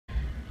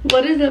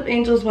What is up,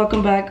 angels?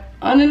 Welcome back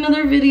on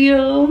another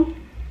video.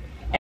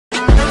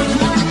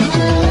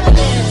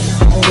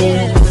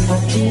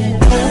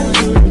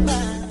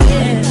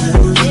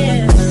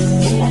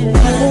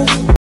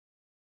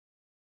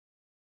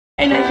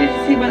 And as you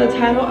can see by the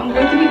title, I'm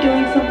going to be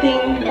doing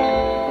something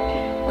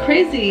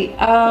crazy.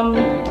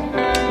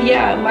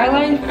 Yeah, my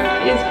life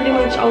is pretty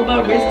much all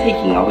about risk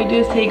taking. All we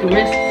do is take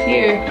risks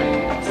here.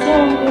 So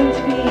I'm going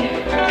to be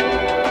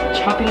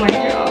chopping my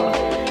hair off.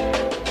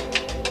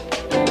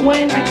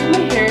 When I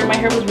cut my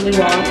hair was really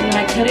long, and then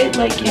I cut it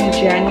like in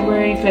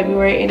January,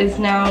 February. It is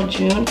now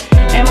June,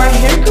 and my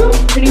hair grew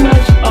pretty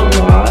much a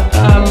lot.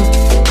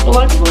 A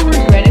lot of people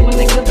regret it when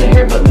they cut their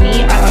hair, but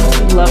me, I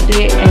honestly loved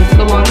it. And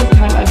for the longest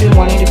time, I've been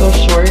wanting to go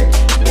short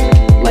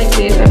like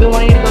this. I've been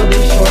wanting to go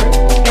this short,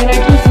 and I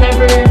just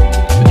never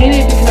did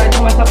it because I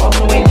told myself I was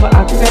gonna wait until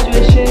after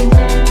graduation.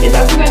 It's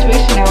after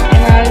graduation now,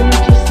 and I'm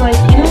just like,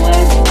 you know what?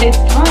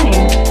 It's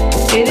time.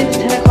 It is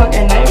 10 o'clock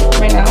at night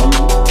right now,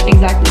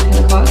 exactly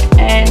 10 o'clock,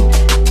 and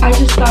I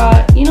just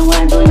thought, you know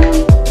what, Angelina?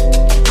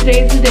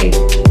 Today is the day.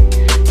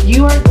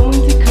 You are going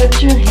to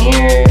cut your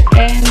hair,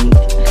 and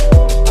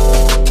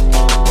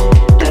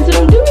that's what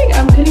I'm doing.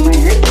 I'm cutting my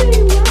hair today.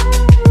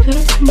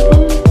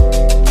 Wow.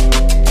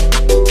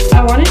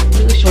 I want it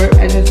really short.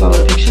 I just saw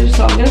the picture,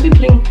 so I'm gonna be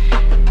putting.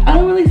 I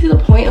don't really see the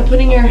point of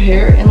putting your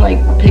hair in like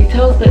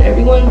pigtails, but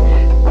everyone's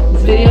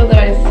video that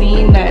I've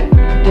seen that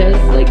does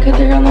like cut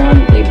their hair on their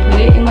own, they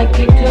put it in like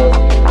pigtails.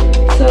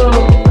 So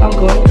I'm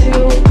going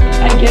to,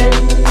 I guess,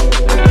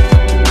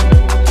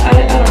 I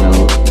don't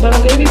know, but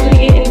I'm gonna be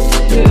putting it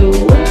into,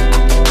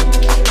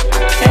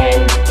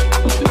 and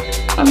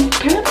I'm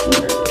kind of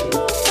nervous.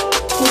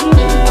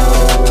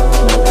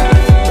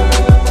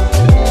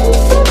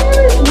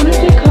 What if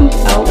it comes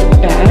out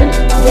bad?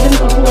 But then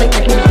it's also like I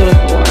can just go to the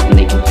salon and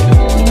they can fix it.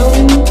 You know what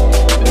I mean?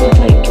 So it's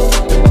like,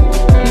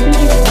 even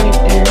like right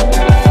there,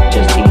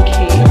 just in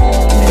case,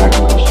 and then I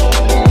can go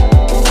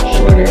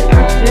shorter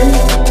after.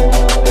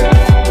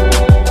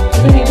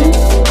 Is that even?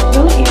 Does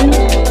that look even?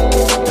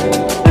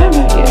 I have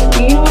no idea.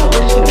 But you know what?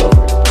 We're just gonna go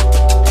for it.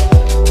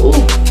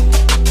 Ooh,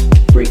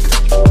 freak.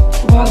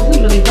 Wow, this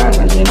is really fast,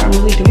 Angelina. I'm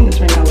really doing this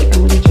right now. Like,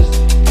 I'm really just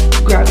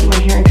grabbing my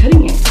hair and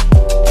cutting it.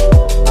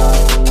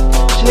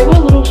 Should I go a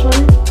little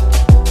shorter?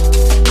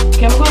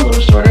 Okay, I'm gonna go a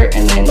little shorter,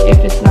 and then if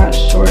it's not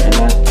short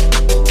enough,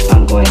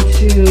 I'm going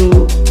to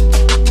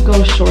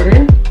go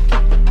shorter.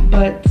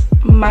 But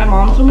my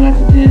mom told me not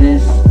to do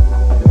this.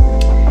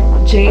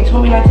 Jay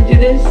told me not to do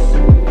this.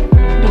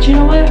 But you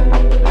know what?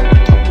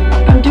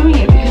 I'm doing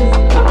it because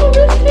I'm a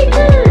risk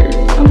taker.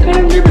 I'm kind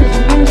of nervous.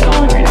 I'm kind of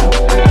stalling right now.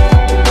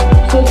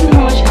 So this is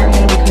how much hair I'm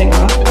gonna be cutting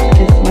off.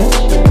 This much.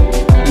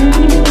 And I'm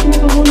gonna be looking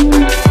like a whole new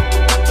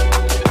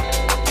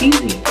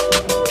easy.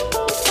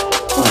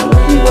 Hold on,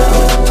 let's see what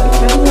else.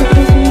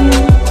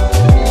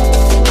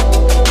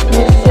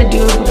 Like said, do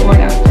it before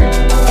and after.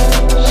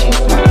 She's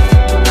smart.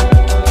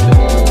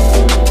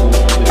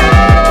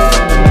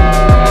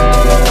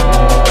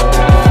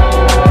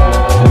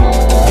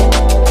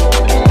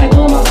 I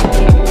told him I was like,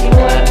 you know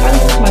what? I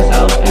listen to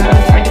myself and I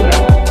do what I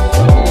want.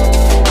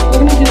 So we're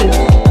gonna do this.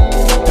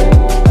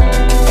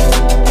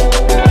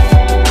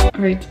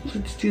 Alright,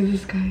 let's do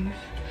this, guys.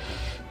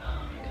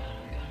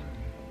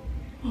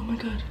 Oh my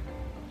god.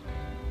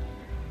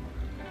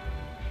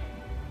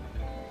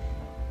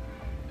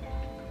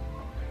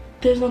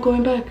 There's no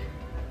going back.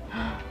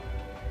 Oh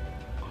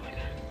my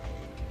god.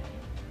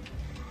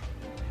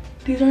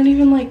 These aren't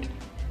even like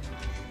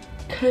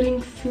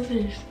cutting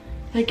scissors.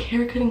 Like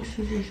hair cutting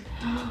scissors.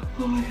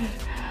 Oh my god.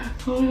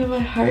 Oh my god, my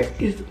heart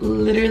is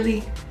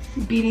literally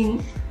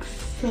beating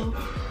so.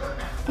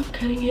 I'm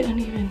cutting it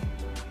uneven.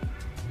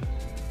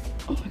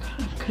 Oh my god,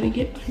 I'm cutting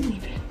it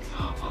uneven.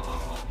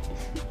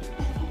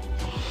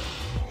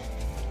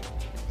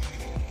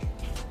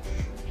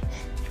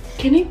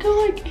 Can it go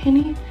like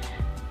any?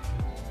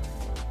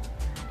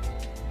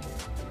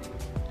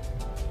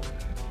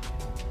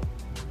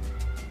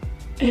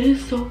 It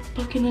is so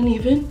fucking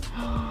uneven.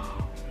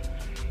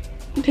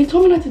 They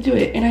told me not to do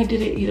it, and I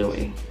did it either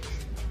way.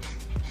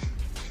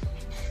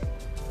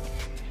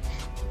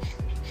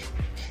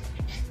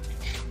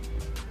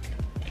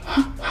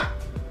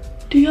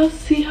 Do y'all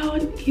see how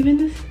uneven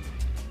this?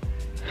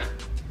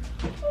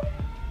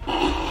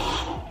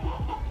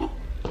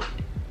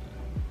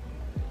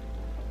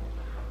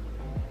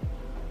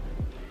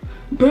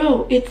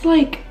 Bro, it's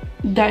like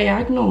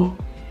diagonal.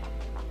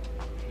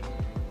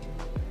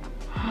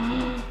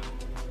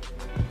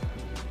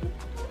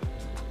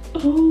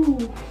 Oh,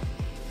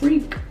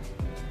 freak.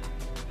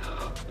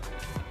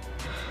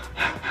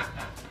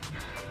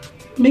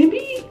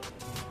 Maybe,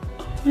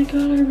 oh my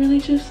god, I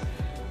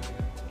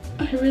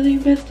really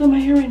messed up my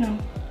hair right now.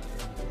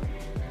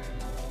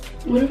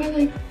 What if I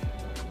like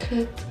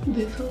cut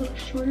this a little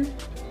shorter?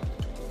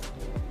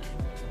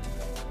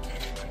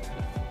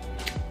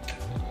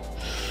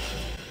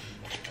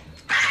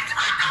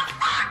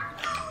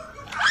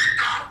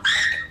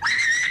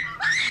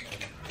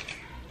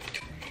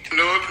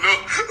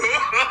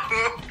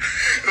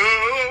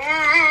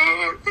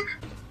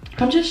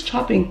 I'm just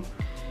chopping.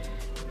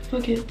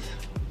 Fuck it.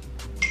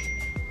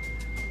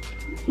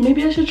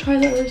 Maybe I should try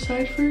the other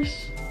side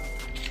first.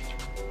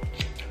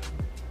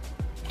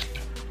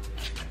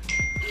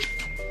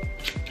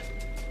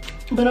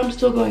 But I'm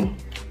still going.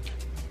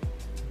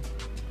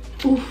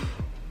 Oof.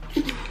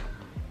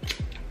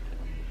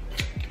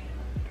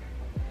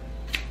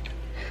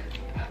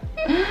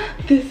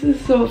 This is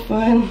so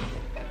fun.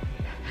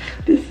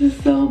 This is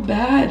so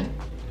bad.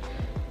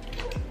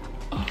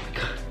 Oh my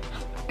god.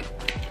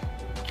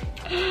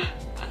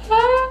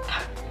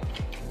 Ah.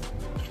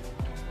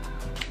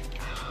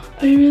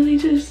 I really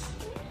just...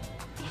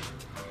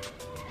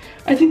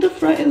 I think the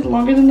front is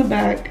longer than the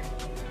back.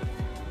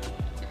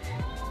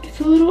 It's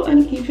a little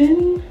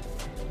uneven.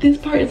 This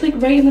part is like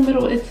right in the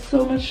middle. It's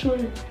so much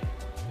shorter.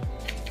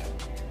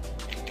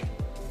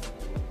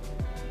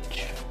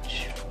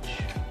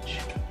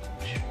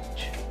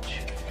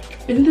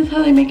 Isn't this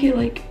how they make it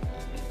like...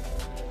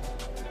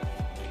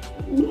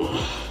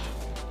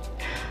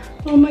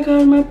 Oh my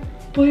god, my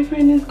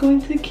boyfriend is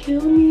going to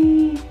kill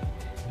me.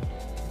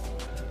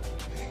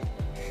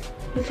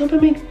 Let's hope I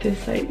make this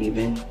side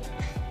even.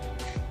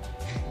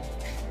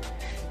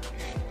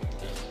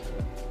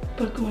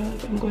 Fuck my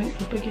life, I'm going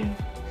up again.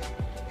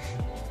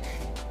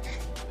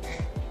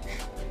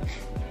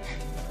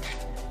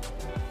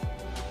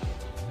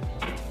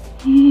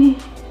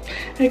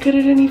 I cut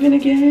it uneven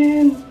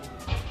again.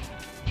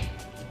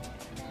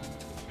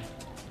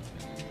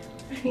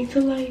 I need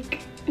to like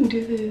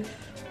do this.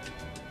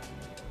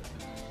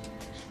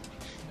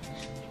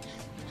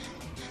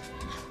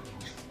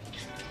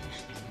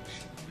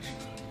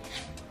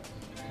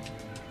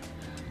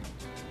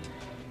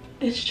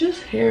 It's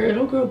just hair,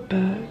 it'll grow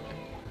back.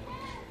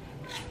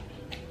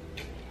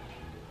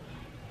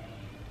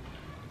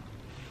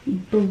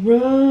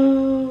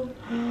 Bro.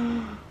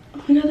 Oh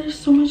my god, there's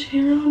so much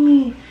hair on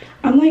me.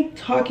 I'm like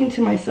talking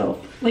to myself.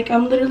 Like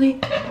I'm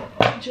literally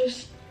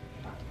just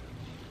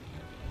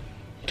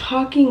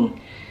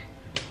talking.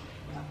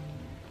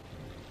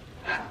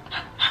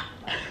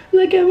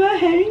 Look at my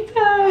hang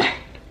time.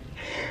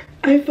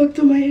 I fucked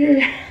up my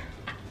hair.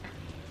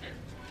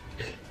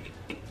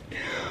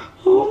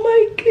 Oh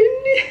my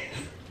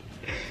goodness.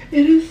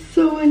 It is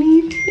so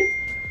uneven.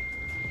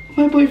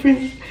 My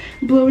boyfriend's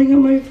blowing up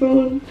my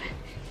phone.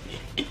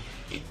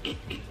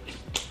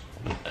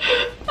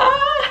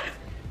 Ah!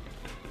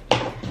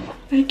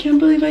 I can't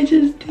believe I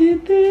just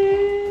did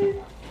this.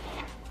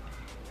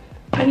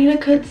 I need to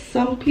cut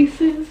some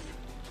pieces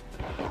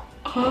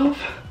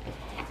off.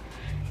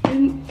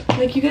 And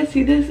like you guys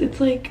see this,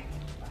 it's like,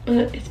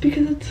 it's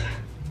because it's,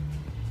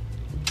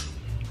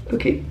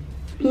 okay,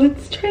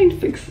 let's try and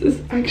fix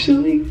this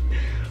actually.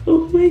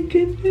 Oh my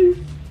goodness.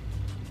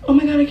 Oh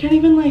my god, I can't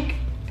even like,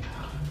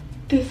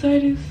 this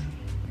side is,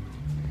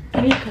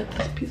 I need to cut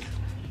this piece.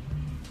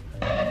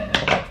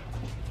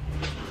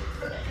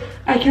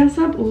 I can't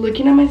stop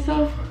looking at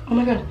myself. Oh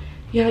my god.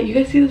 Yeah, you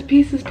guys see this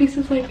piece? This piece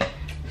is like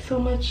so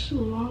much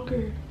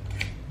longer.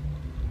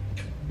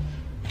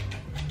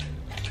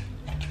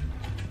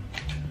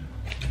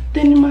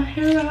 Thinning my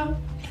hair out.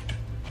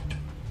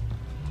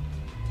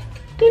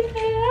 Thinning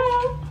it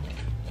out.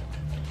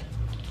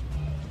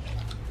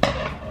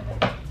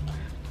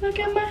 Look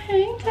at my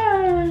hang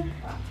time.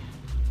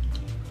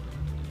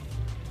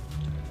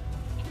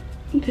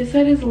 This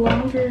side is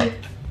longer.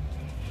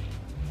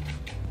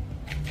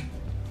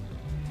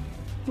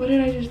 What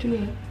did I just do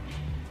that?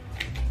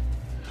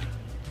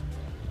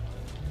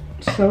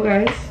 So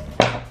guys,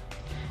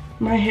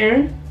 my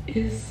hair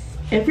is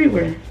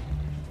everywhere.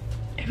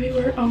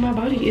 Everywhere on my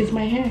body is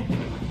my hair.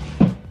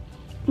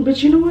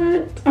 But you know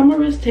what? I'm a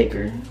risk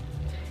taker.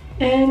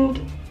 And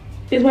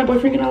is my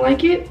boyfriend gonna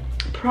like it?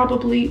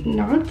 Probably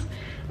not.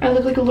 I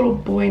look like a little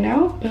boy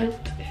now,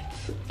 but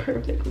it's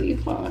perfectly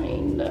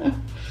fine.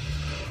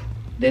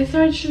 This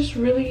side's just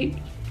really,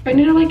 I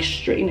need to like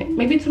straighten it.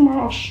 Maybe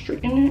tomorrow I'll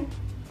straighten it.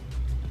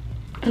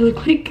 I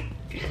look like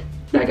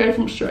that guy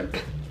from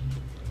Shrek.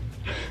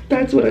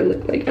 That's what I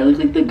look like. I look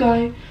like the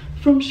guy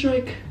from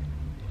Shrek.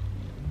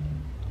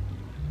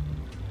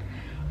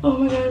 Oh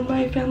my god,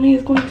 my family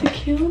is going to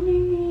kill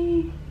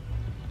me.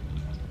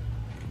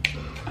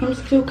 I'm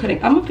still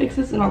cutting. I'm gonna fix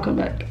this and I'll come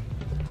back.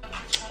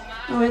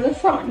 Alright, let's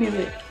start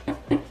music.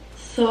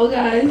 So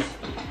guys,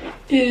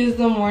 it is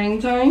the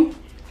morning time.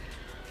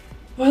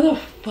 Why the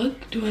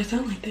fuck do I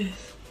sound like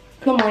this?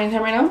 The morning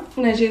time right now,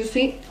 and as you can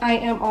see, I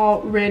am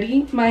all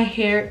ready. My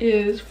hair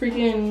is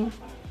freaking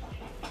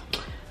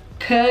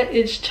cut,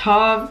 it's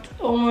chopped.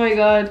 Oh my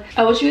god,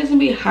 I wish you guys can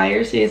be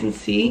higher so you guys can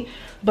see,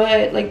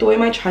 but like the way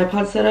my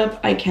tripod's set up,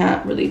 I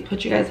can't really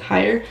put you guys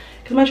higher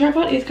because my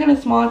tripod is kind of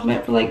small. It's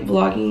meant for like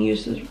vlogging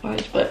usage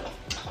wise. But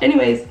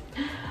anyways,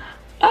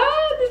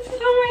 this is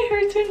how my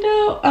hair turned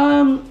out.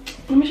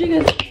 Let me show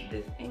you guys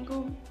this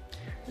angle.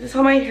 This is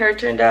how my hair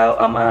turned out.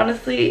 I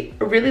honestly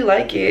really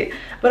like it,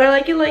 but I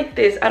like it like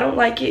this. I don't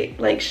like it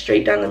like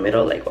straight down the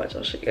middle. Like, watch,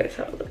 I'll show you guys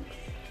how it looks.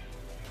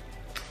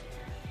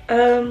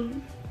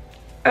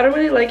 I don't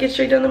really like it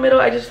straight down the middle.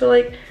 I just feel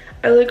like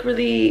I look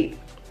really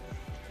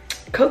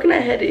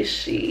coconut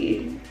head-ish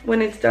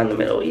when it's down the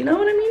middle. You know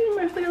what I mean?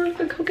 I feel like I look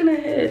like a coconut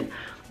head.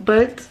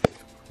 But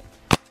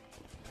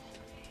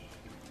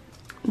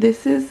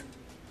this is,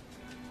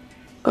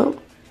 oh,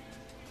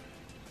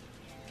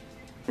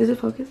 is it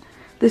focused?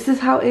 This is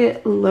how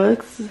it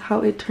looks. This is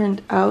how it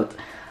turned out.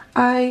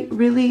 I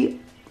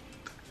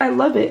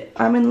love it.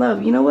 I'm in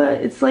love. You know what?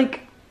 It's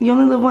like you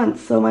only live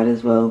once, so might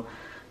as well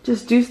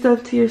just do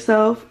stuff to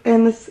yourself.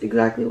 And this is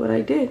exactly what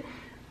I did.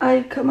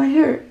 I cut my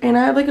hair, and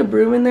I have like a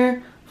broom in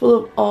there full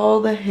of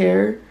all the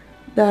hair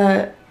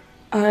that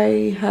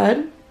I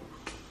had.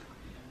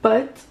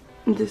 But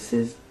this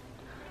is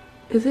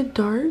it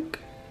dark?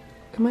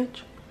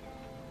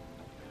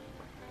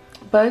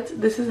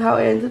 But this is how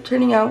it ends up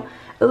turning out.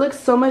 It looks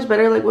so much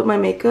better like with my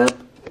makeup.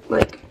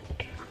 Like,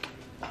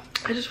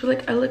 I just feel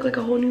like I look like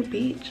a whole new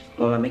beach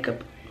with my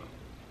makeup.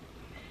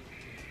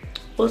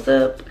 What's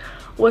up?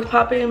 What's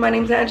poppin'? My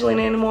name's not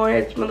Angelina anymore.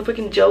 It's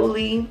motherfucking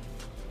Jolie.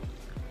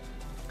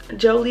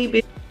 Jolie,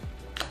 bitch.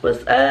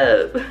 What's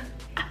up?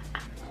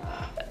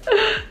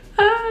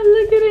 Ah,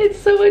 look at it. It's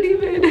so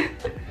uneven.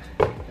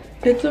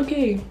 It's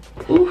okay.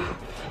 Oof.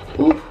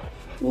 Oof.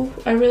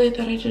 Oof. I really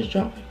thought I just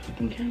dropped my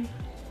fucking camera.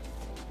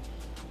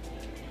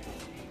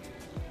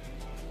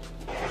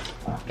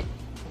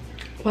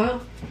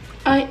 Wow,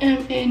 I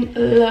am in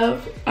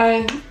love.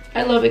 I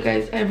love it,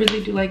 guys. I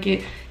really do like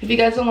it. If you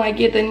guys don't like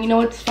it, then you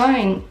know it's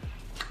fine.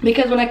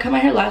 Because when I cut my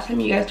hair last time,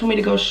 you guys told me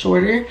to go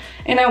shorter,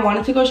 and I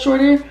wanted to go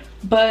shorter,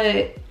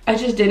 but I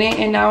just didn't.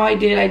 And now I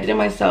did it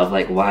myself.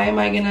 Like, why am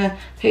I gonna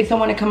pay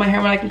someone to cut my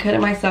hair when I can cut it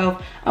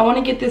myself? I want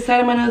to get this side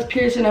of my nose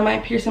pierced, and I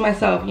might pierce it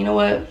myself. You know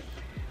what?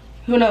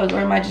 Who knows? Or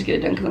I might just get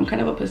it done because I'm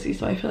kind of a pussy,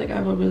 so I feel like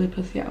I will really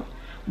pussy out.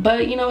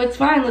 But you know, it's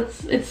fine.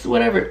 It's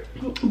whatever.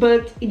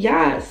 But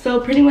yeah, so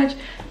pretty much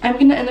I'm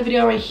gonna end the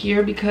video right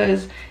here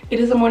because it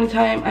is the morning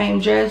time. I am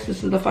dressed.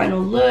 This is the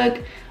final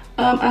look.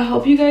 I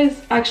hope you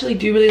guys actually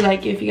do really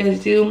like it. If you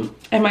guys do,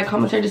 and my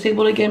comments are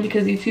disabled again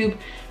because YouTube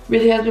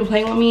really has been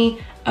playing with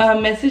me,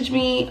 message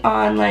me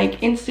on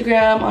like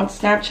Instagram, on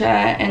Snapchat,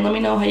 and let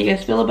me know how you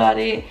guys feel about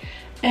it.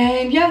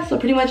 And yeah, so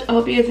pretty much I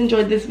hope you guys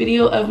enjoyed this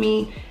video of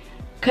me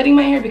cutting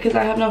my hair because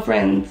I have no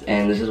friends,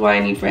 and this is why I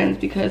need friends,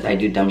 because I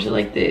do dumb shit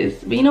like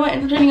this. But you know what,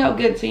 it's turning out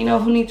good, so you know,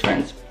 who needs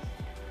friends?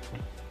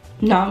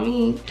 Not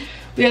me.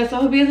 But yeah, so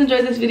I hope you guys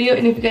enjoyed this video,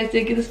 and if you guys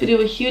did, give this video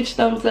a huge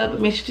thumbs up.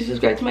 Make sure to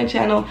subscribe to my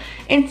channel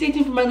and stay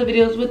tuned for more other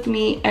videos with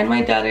me and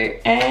my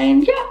daughter.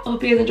 And yeah, I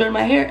hope you guys enjoyed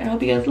my hair, and I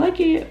hope you guys like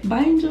it.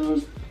 Bye,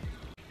 angels.